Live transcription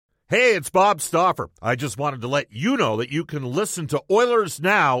Hey, it's Bob Stauffer. I just wanted to let you know that you can listen to Oilers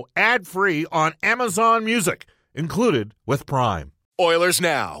Now ad-free on Amazon Music, included with Prime. Oilers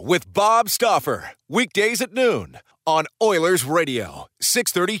Now with Bob Stauffer. Weekdays at noon on Oilers Radio,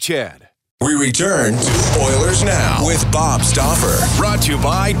 630 CHED. We return to Oilers Now with Bob Stauffer. Brought to you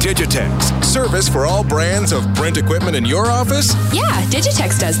by Digitex. Service for all brands of print equipment in your office? Yeah,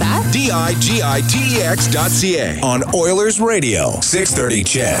 Digitex does that. Digitex.ca on Oilers Radio, 630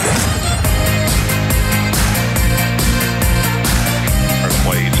 CHED.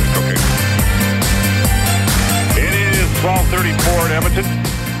 It is 12:34 in Edmonton.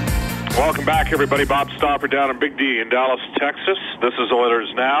 Welcome back, everybody. Bob Stauffer down in Big D in Dallas, Texas. This is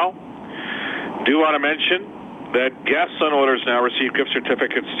Oilers Now. Do want to mention that guests on Oilers Now receive gift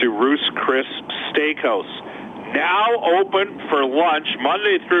certificates to Ruth's Chris Steakhouse. Now open for lunch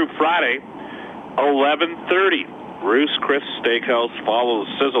Monday through Friday, 11:30. Ruth's Chris Steakhouse. Follow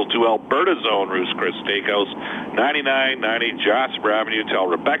the sizzle to Alberta's own Ruth's Chris Steakhouse, 9990 Jasper Avenue. Tell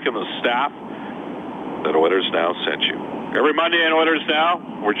Rebecca and the staff that Oilers Now sent you. Every Monday on Oilers Now,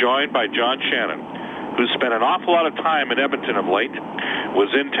 we're joined by John Shannon, who spent an awful lot of time in Edmonton of late, was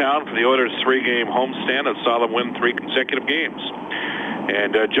in town for the Oilers' 3-game homestand and saw them win 3 consecutive games.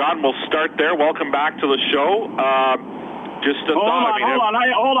 And John, we'll start there. Welcome back to the show. Hold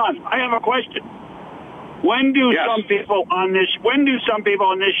on. I have a question. When do some people on this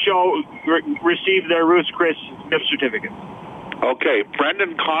show receive their Ruth's Chris gift certificate? Okay,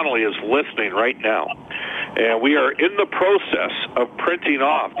 Brendan Connolly is listening right now, and we are in the process of printing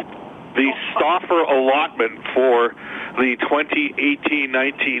off the Stauffer allotment for the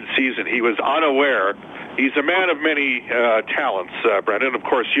 2018-19 season. He was unaware. He's a man of many talents, Brendan. Of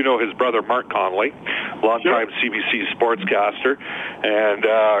course, you know his brother, Mark Connolly, longtime CBC sportscaster, and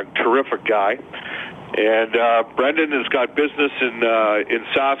terrific guy. And Brendan has got business in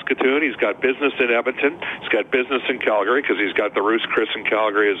Saskatoon. He's got business in Edmonton. He's got business in Calgary because he's got the Ruth's Chris in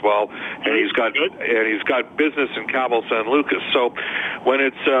Calgary as well. And he's got business in Cabell San Lucas. So when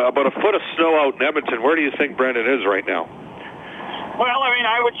it's about a foot of snow out in Edmonton, where do you think Brendan is right now? Well, I mean,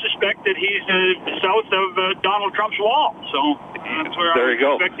 I would suspect that he's south of Donald Trump's wall. So that's where I would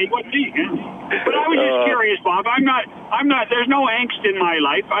suspect he would be. But I was just curious, Bob. I'm not. There's no angst in my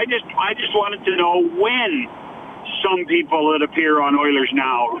life. I just wanted to know when some people that appear on Oilers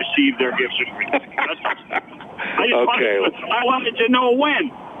Now receive their gift certificates. I wanted to know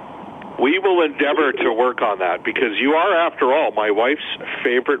when. We will endeavor to work on that because you are, after all, my wife's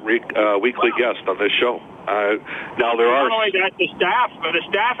favorite weekly guest on this show. Now there are. Not only that, the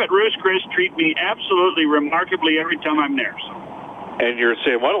staff at Ruth's Chris treat me absolutely remarkably every time I'm there. So. And you're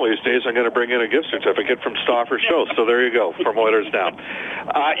saying one of these days I'm going to bring in a gift certificate from Stauffer's show. So there you go, from Oilers Now.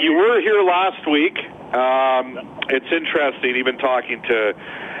 You were here last week. It's interesting, even talking to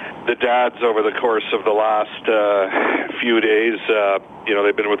the dads over the course of the last few days.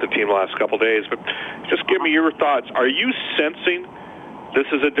 They've been with the team the last couple days. But just give me your thoughts. Are you sensing this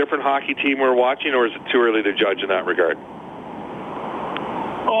is a different hockey team we're watching, or is it too early to judge in that regard?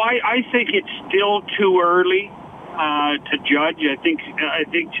 Oh, I think it's still too early to judge. I think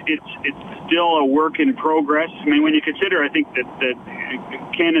it's still a work in progress. I mean, when you consider, I think that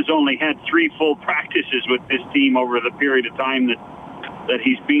Ken has only had 3 full practices with this team over the period of time that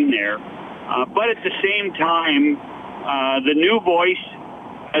he's been there. But at the same time, the new voice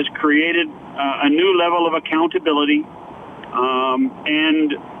has created a new level of accountability.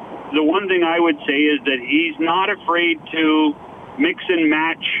 And the one thing I would say is that he's not afraid to mix and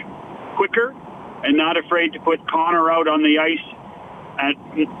match quicker and not afraid to put Connor out on the ice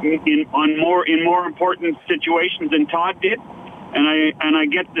in more important situations than Todd did. And I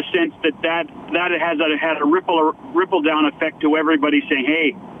get the sense that has had a ripple down effect to everybody saying,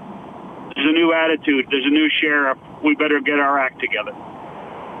 hey, there's a new attitude, there's a new sheriff, we better get our act together.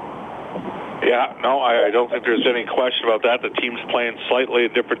 Yeah, no, I don't think there's any question about that. The team's playing slightly a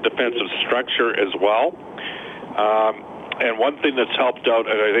different defensive structure as well. And one thing that's helped out,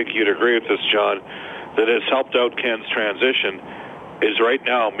 and I think you'd agree with this, John, that has helped out Ken's transition is right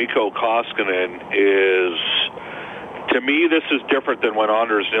now Mikko Koskinen is, to me, this is different than when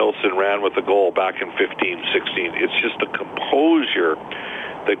Anders Nilsson ran with the goal back in 15-16. It's just the composure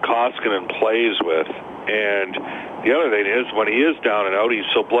that Koskinen plays with. And the other thing is, when he is down and out, he's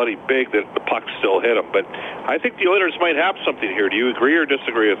so bloody big that the puck still hit him. But I think the Oilers might have something here. Do you agree or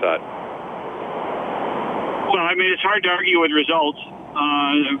disagree with that? Well, I mean, it's hard to argue with results.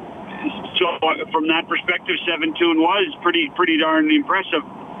 So from that perspective, 7-2 was pretty darn impressive.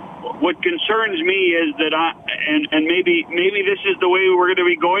 What concerns me is that and maybe this is the way we're going to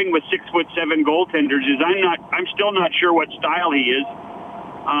be going with 6'7" goaltenders. I'm still not sure what style he is.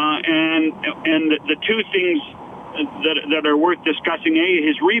 And the two things that are worth discussing,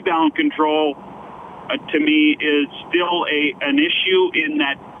 his rebound control to me is still an issue in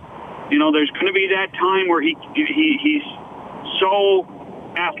that, there's going to be that time where he's so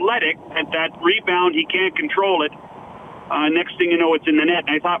athletic that rebound, he can't control it. Next thing you know, it's in the net.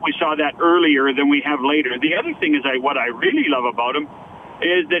 And I thought we saw that earlier than we have later. The other thing is what I really love about him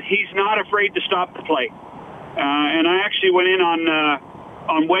is that he's not afraid to stop the play. And I actually went in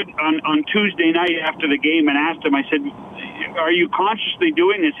on Tuesday night after the game and asked him, I said, are you consciously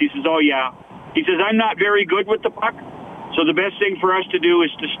doing this? He says, oh, yeah. He says, I'm not very good with the puck, so the best thing for us to do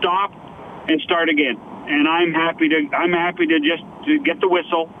is to stop and start again. And I'm happy to just get the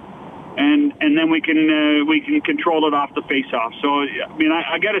whistle, and then we can control it off the face-off. So, I mean,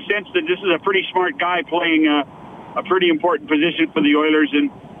 I get a sense that this is a pretty smart guy playing a pretty important position for the Oilers, and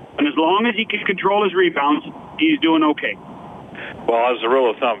as long as he can control his rebounds, he's doing okay. Well, as a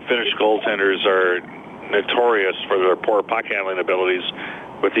rule of thumb, Finnish goaltenders are notorious for their poor puck handling abilities,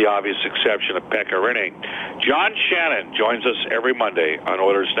 with the obvious exception of Pekka Rinne. John Shannon joins us every Monday on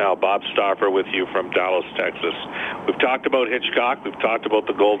Oilers Now. Bob Stauffer with you from Dallas, Texas. We've talked about Hitchcock. We've talked about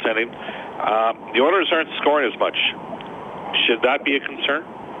the goaltending. The Oilers aren't scoring as much. Should that be a concern?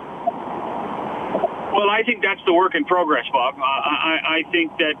 Well, I think that's the work in progress, Bob. I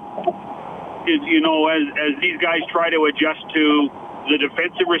think that, as these guys try to adjust to the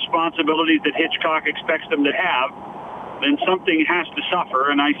defensive responsibilities that Hitchcock expects them to have, then something has to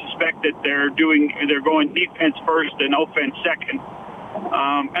suffer, and I suspect that they're going defense first and offense second.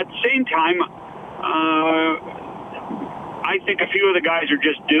 At the same time, I think a few of the guys are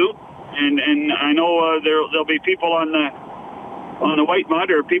just due, and I know there'll be people on the White Mud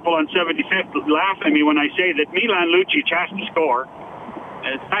or people on 75th laughing at me when I say that Milan Lucic has to score.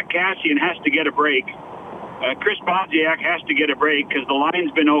 Zach Kassian has to get a break. Chris Bodziak has to get a break because the line's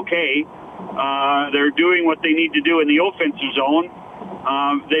been okay. They're doing what they need to do in the offensive zone.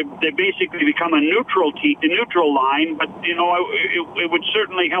 They basically become a neutral line, but it would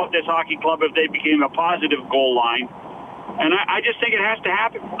certainly help this hockey club if they became a positive goal line. And I just think it has to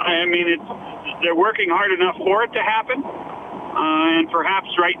happen. I mean, they're working hard enough for it to happen, and perhaps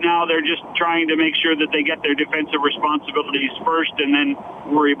right now they're just trying to make sure that they get their defensive responsibilities first, and then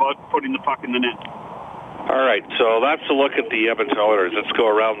worry about putting the puck in the net. All right, so that's a look at the Edmonton Oilers. Let's go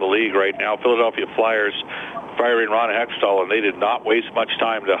around the league right now. Philadelphia Flyers firing Ron Hextall, and they did not waste much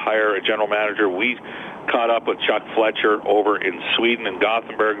time to hire a general manager. We caught up with Chuck Fletcher over in Sweden and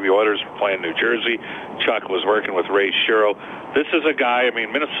Gothenburg. The Oilers were playing New Jersey. Chuck was working with Ray Shero. This is a guy,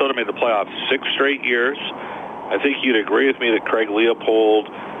 Minnesota made the playoffs 6 straight years. I think you'd agree with me that Craig Leopold,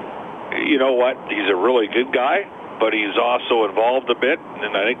 you know what, he's a really good guy, but he's also involved a bit,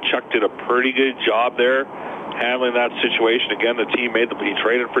 and I think Chuck did a pretty good job there handling that situation. Again, the team he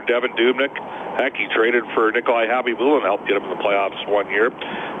traded for Devin Dubnyk. Heck, he traded for Nikolai Khabibulin and helped get him in the playoffs one year.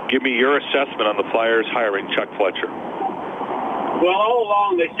 Give me your assessment on the Flyers hiring Chuck Fletcher. Well, all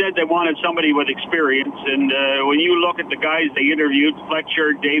along they said they wanted somebody with experience, and when you look at the guys they interviewed,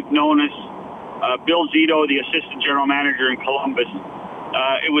 Fletcher, Dave Nonis, Bill Zito, the assistant general manager in Columbus,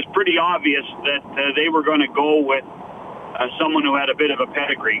 it was pretty obvious that they were going to go with someone who had a bit of a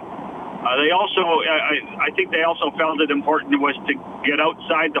pedigree. They also, I think they also felt it important was to get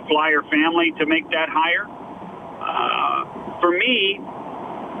outside the Flyer family to make that hire. For me,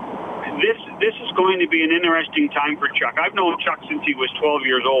 this is going to be an interesting time for Chuck. I've known Chuck since he was 12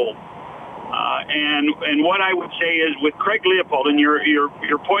 years old. And what I would say is with Craig Leopold, and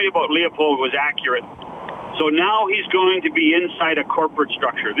your point about Leopold was accurate. So now he's going to be inside a corporate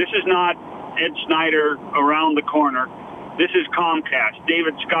structure. This is not Ed Snyder around the corner. This is Comcast.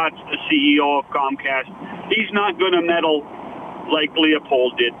 David Scott's the CEO of Comcast. He's not going to meddle like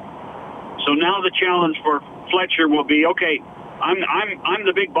Leopold did. So now the challenge for Fletcher will be, okay, I'm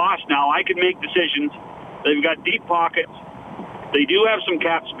the big boss now. I can make decisions. They've got deep pockets. They do have some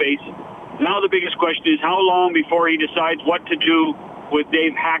cap space. Now the biggest question is how long before he decides what to do with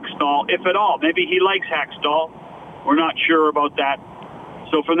Dave Hakstol, if at all. Maybe he likes Hakstol. We're not sure about that.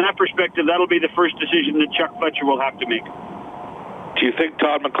 So from that perspective, that'll be the first decision that Chuck Fletcher will have to make. Do you think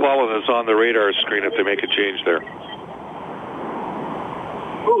Todd McLellan is on the radar screen if they make a change there?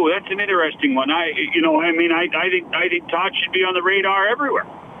 Oh, that's an interesting one. I think Todd should be on the radar everywhere.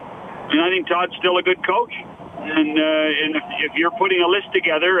 And I think Todd's still a good coach. And if you're putting a list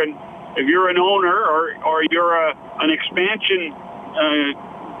together, and if you're an owner or you're an expansion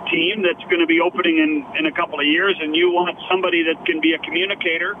team that's going to be opening in a couple of years, and you want somebody that can be a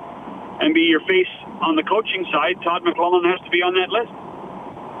communicator and be your face on the coaching side, Todd McLellan has to be on that list.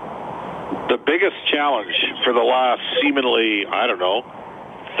 The biggest challenge for the last seemingly,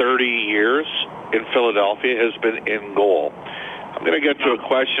 30 years in Philadelphia has been in goal. I'm going to get to a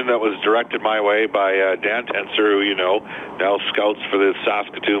question that was directed my way by Dan Tenser, who now scouts for the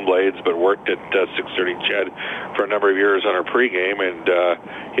Saskatoon Blades, but worked at 630 Ched for a number of years on our pregame, and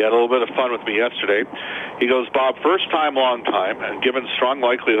he had a little bit of fun with me yesterday. He goes, Bob, first time, long time, and given strong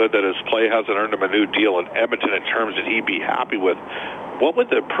likelihood that his play hasn't earned him a new deal in Edmonton in terms that he'd be happy with, what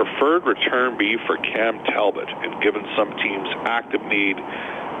would the preferred return be for Cam Talbot? And given some teams actively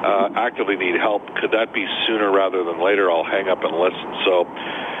need help, could that be sooner rather than later? I'll hang up and listen. So,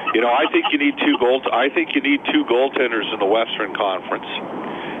 I think you need two goaltenders in the Western Conference.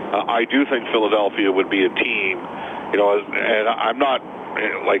 I do think Philadelphia would be a team, and I'm not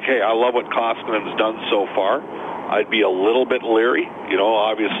like, hey, I love what Koskinen's done so far. I'd be a little bit leery.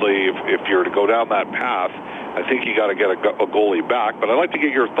 Obviously, if you're to go down that path, I think you got to get a goalie back. But I'd like to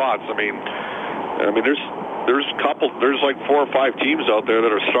get your thoughts. I mean, there's like 4 or 5 teams out there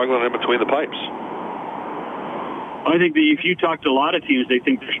that are struggling in between the pipes. I think that if you talk to a lot of teams, they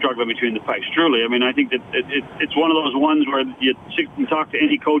think they're struggling between the pipes. Truly, I mean, I think that it's one of those ones where you sit and talk to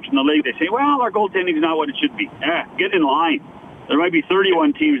any coach in the league. They say, "Well, our goaltending is not what it should be." Get in line. There might be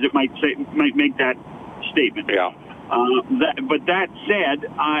 31 teams that might make that statement. Yeah. But that said,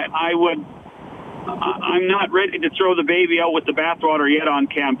 I'm not ready to throw the baby out with the bathwater yet on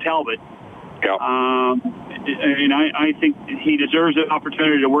Cam Talbot. Yeah. And I think he deserves an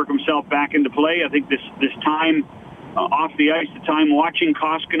opportunity to work himself back into play. I think this time off the ice, the time watching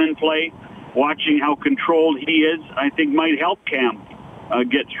Koskinen play, watching how controlled he is, I think might help Cam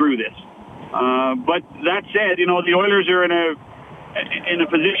get through this. But that said, the Oilers are in a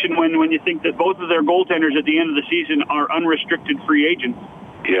position when you think that both of their goaltenders at the end of the season are unrestricted free agents.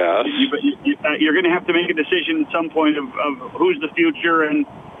 Yes. You're going to have to make a decision at some point of who's the future, and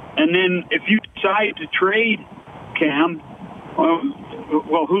then if you decide to trade Cam,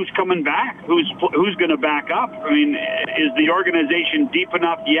 well, who's coming back? Who's going to back up? I mean, is the organization deep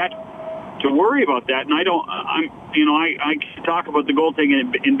enough yet to worry about that? And I can't talk about the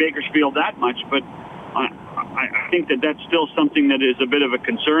goaltending in Bakersfield that much, but I think that's still something that is a bit of a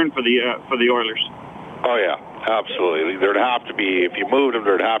concern for the Oilers. Oh yeah, absolutely. There'd have to be, if you moved him,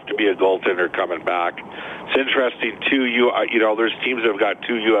 there'd have to be a goaltender coming back. It's interesting too. There's teams that have got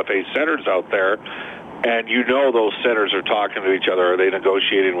 2 UFA centers out there, and those centers are talking to each other. Are they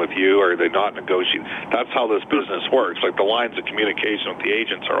negotiating with you, or are they not negotiating? That's how this business works. Like, the lines of communication with the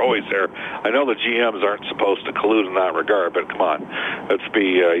agents are always there. I know the GMs aren't supposed to collude in that regard, but come on,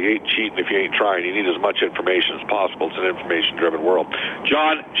 you ain't cheating if you ain't trying. You need as much information as possible. It's an information-driven world.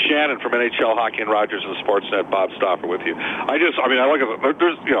 John Shannon from NHL Hockey and Rogers and Sportsnet. Bob Stauffer with you. I look at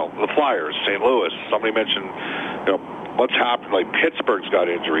there's the Flyers, St. Louis. Somebody mentioned what's happened. Like, Pittsburgh's got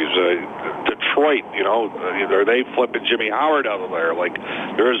injuries. Detroit, are they flipping Jimmy Howard out of there? Like,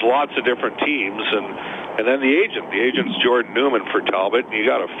 there's lots of different teams, and then the agent's Jordan Newman for Talbot, and you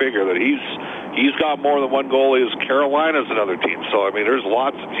got to figure that he's got more than one goalie as Carolina's another team. So I mean, there's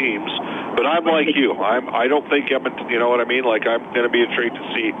lots of teams, but I'm like you. I don't think Edmonton. You know what I mean? Like, I'm going to be intrigued to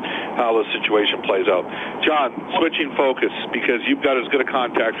see how the situation plays out. John, switching focus, because you've got as good a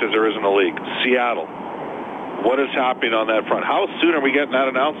contact as there is in the league. Seattle. What is happening on that front? How soon are we getting that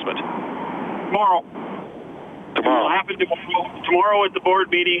announcement? Tomorrow. Tomorrow. It will happen tomorrow at the board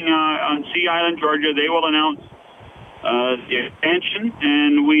meeting on Sea Island, Georgia. They will announce the expansion,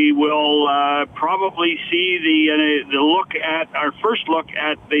 and we will probably see our first look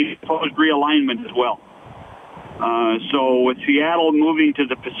at the proposed realignment as well. So with Seattle moving to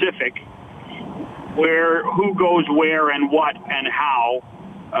the Pacific, who goes where and what and how,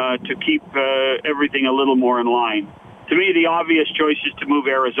 to keep everything a little more in line. To me, the obvious choice is to move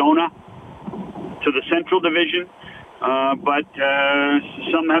Arizona to the Central Division, but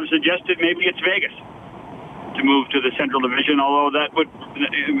some have suggested maybe it's Vegas to move to the Central Division, although that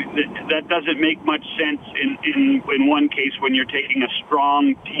doesn't make much sense in one case when you're taking a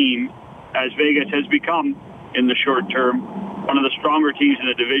strong team, as Vegas has become in the short term, one of the stronger teams in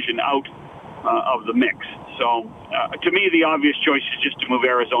the division, out of the mix. So, to me, the obvious choice is just to move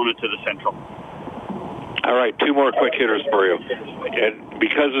Arizona to the Central. All right, 2 more quick hitters for you. And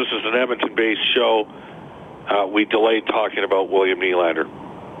because this is an Edmonton-based show, we delayed talking about William Nylander.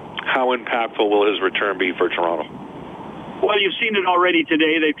 How impactful will his return be for Toronto? Well, you've seen it already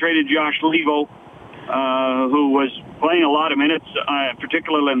today. They traded Josh Levo, who was playing a lot of minutes,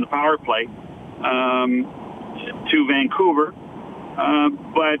 particularly in the power play, to Vancouver.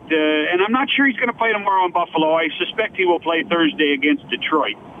 And I'm not sure he's going to play tomorrow in Buffalo. I suspect he will play Thursday against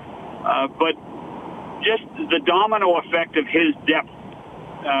Detroit. But just the domino effect of his depth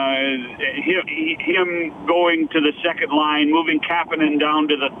him going to the second line, moving Kapanen down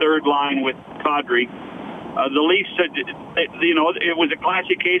to the third line with Kadri. The Leafs, it was a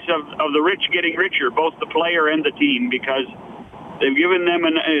classic case of the rich getting richer, both the player and the team, because they've given them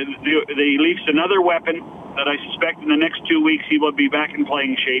the Leafs another weapon that I suspect in the next 2 weeks he will be back in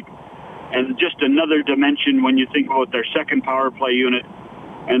playing shape, and just another dimension when you think about their second power play unit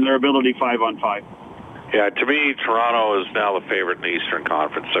and their ability 5-on-5. Yeah, to me, Toronto is now the favorite in the Eastern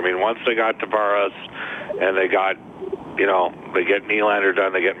Conference. I mean, once they got Tavares and they got, they get Nylander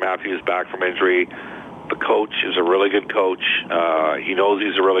done, they get Matthews back from injury. The coach is a really good coach. He knows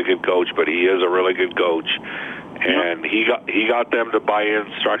he's a really good coach, but he is a really good coach. And he got them to buy in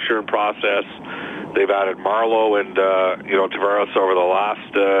structure and process. They've added Marleau and Tavares over the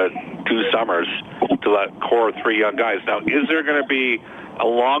last 2 summers to that core 3 young guys. Now, is there going to be a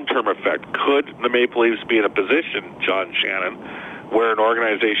long-term effect? Could the Maple Leafs be in a position, John Shannon, where an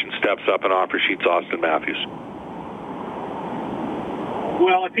organization steps up and offers sheets Austin Matthews?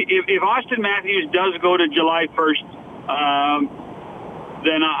 Well, if Austin Matthews does go to July 1st,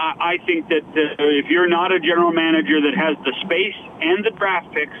 then I think that if you're not a general manager that has the space and the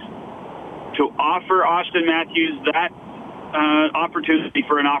draft picks to offer Austin Matthews that opportunity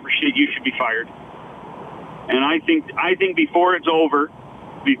for an offer sheet, you should be fired. And I think before it's over,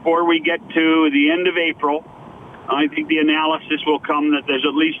 before we get to the end of April, I think the analysis will come that there's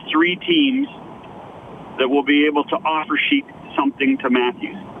at least 3 teams that will be able to offer sheet something to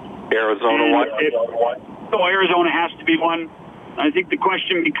Matthews. Arizona one? So Arizona has to be one. I think the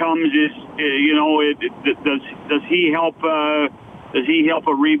question becomes is, does he help a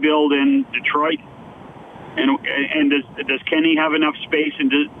rebuild in Detroit? And does Kenny have enough space, and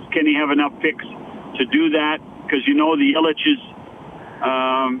does Kenny have enough picks to do that? Because the Ilitches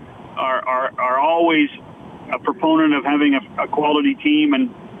are always a proponent of having a quality team,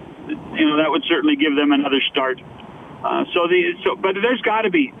 and that would certainly give them another start. But there's got to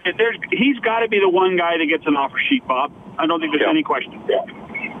be he's got to be the one guy that gets an offer sheet, Bob. I don't think there's any question.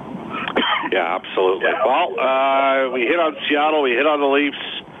 Yeah, absolutely. Well, we hit on Seattle, we hit on the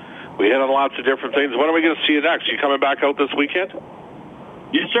Leafs, we hit on lots of different things. When are we going to see you next? You coming back out this weekend?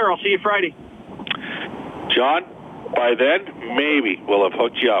 Yes, sir. I'll see you Friday. John, by then maybe we'll have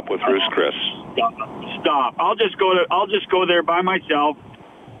hooked you up with Bruce Chris. Stop. I'll just go there by myself.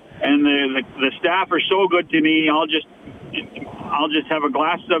 And the staff are so good to me. I'll just have a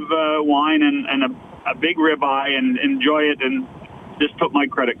glass of wine and a big ribeye and enjoy it, and just put my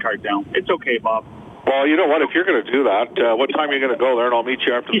credit card down. It's okay, Bob. Well, you know what? If you're going to do that, what time are you going to go there? And I'll meet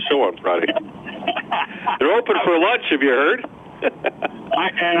you after the show on Friday. They're open for lunch. Have you heard?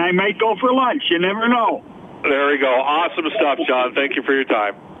 I might go for lunch. You never know. There we go. Awesome stuff, John. Thank you for your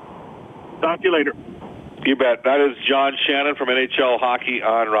time. Talk to you later. You bet. That is John Shannon from NHL Hockey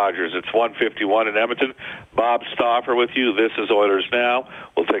on Rogers. It's 1:51 in Edmonton. Bob Stauffer with you. This is Oilers Now.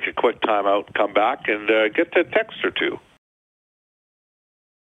 We'll take a quick timeout, come back, and get to a text or two.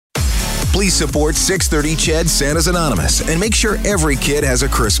 Please support 630 CHED Santa's Anonymous and make sure every kid has a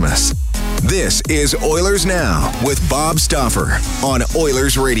Christmas. This is Oilers Now with Bob Stauffer on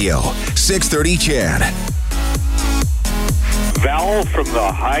Oilers Radio, 630 CHED. Val from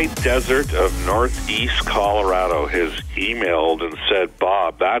the high desert of northeast Colorado has emailed and said,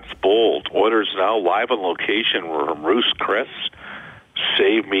 Bob, that's bold. Oilers Now live on location from Roos Chris.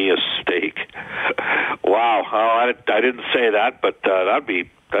 Save me a steak. Wow. I didn't say that, but that'd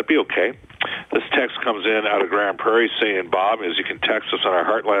be okay. This text comes in out of Grand Prairie saying, Bob, as you can text us on our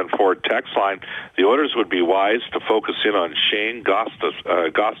Heartland Ford text line, the Oilers would be wise to focus in on Shane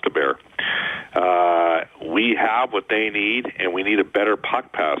Gostabert. We have what they need, and we need a better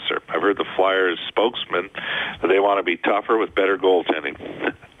puck passer. I've heard the Flyers spokesman that they want to be tougher with better goaltending.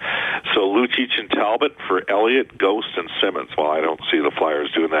 So Lucic and Talbot for Elliott, Ghost, and Simmons. Well, I don't see the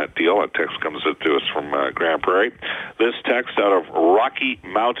Flyers doing that deal. That text comes to us from Grand Prairie. This text out of Rocky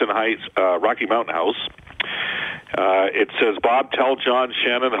Mountain House. It says, Bob, tell John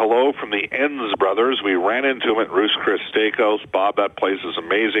Shannon hello from the Enns brothers. We ran into him at Roos Chris Steakhouse. Bob, that place is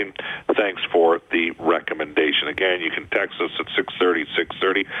amazing. Thanks for the recommendation. Again, you can text us at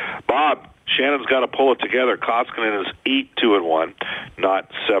 630. Bob, Shannon's got to pull it together. Koskinen is 8-2-1, not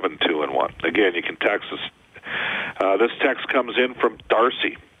 7-2-1. Again, you can text us. This text comes in from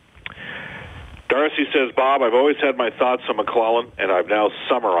Darcy. Darcy says, Bob, I've always had my thoughts on McLellan, and I've now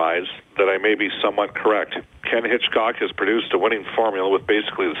summarized that I may be somewhat correct. Ken Hitchcock has produced a winning formula with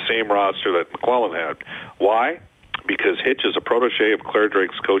basically the same roster that McLellan had. Why? Because Hitch is a protege of Claire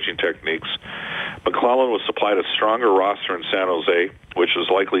Drake's coaching techniques. McLellan was supplied a stronger roster in San Jose, which is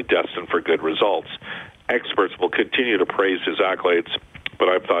likely destined for good results. Experts will continue to praise his accolades, but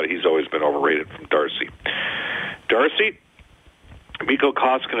I've thought he's always been overrated from Darcy. Darcy, Mikko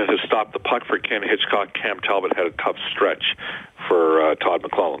Koskinen has stopped the puck for Ken Hitchcock. Cam Talbot had a tough stretch for Todd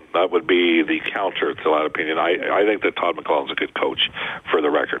McLellan. That would be the counter to that opinion. I think that Todd McLellan's a good coach, for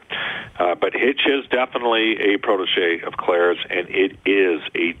the record. But Hitch is definitely a protege of Claire's, and it is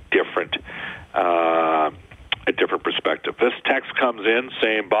a different perspective. This text comes in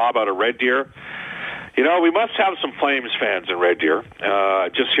saying, Bob, out of Red Deer, you know, we must have some Flames fans in Red Deer.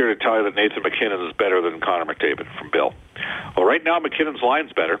 Just here to tell you that Nathan McKinnon is better than Connor McDavid, from Bill. Well, right now McKinnon's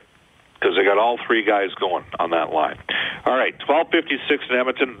line's better because they got all three guys going on that line. All right, 12:56 in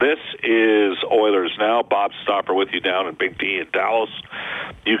Edmonton. This is Oilers Now. Bob Stauffer with you down in Big D in Dallas.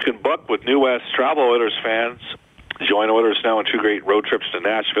 You can book with New West Travel. Oilers fans, join Oilers Now on 2 great road trips to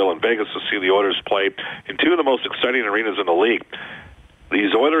Nashville and Vegas to see the Oilers play in 2 of the most exciting arenas in the league.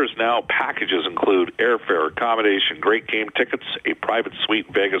 These Oilers Now packages include airfare, accommodation, great game tickets, a private suite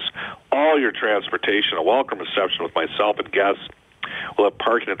in Vegas, all your transportation, a welcome reception with myself and guests. We'll have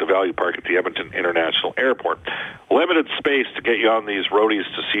parking at the Value Park at the Edmonton International Airport. Limited space to get you on these roadies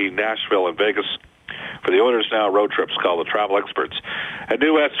to see Nashville and Vegas. For the Oilers Now road trips, call the travel experts at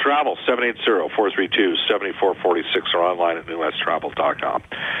New West Travel, 780-432-7446, or online at newwesttravel.com.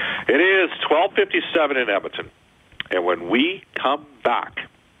 It is 12:57 in Edmonton. And when we come back,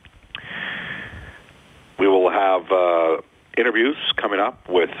 we will have interviews coming up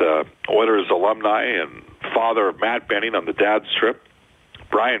with Oilers alumni and father of Matt Benning on the dad's trip,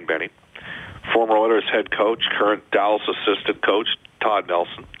 Brian Benning, former Oilers head coach, current Dallas assistant coach, Todd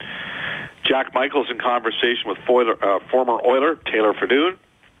Nelson. Jack Michaels in conversation with former Oiler, Taylor Fadoon.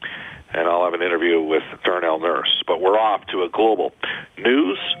 And I'll have an interview with Darnell Nurse. But we're off to a global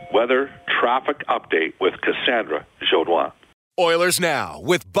news, weather, traffic update with Cassandra Jaudoin. Oilers Now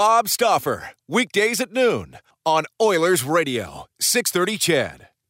with Bob Stauffer. Weekdays at noon on Oilers Radio, 630 CHED.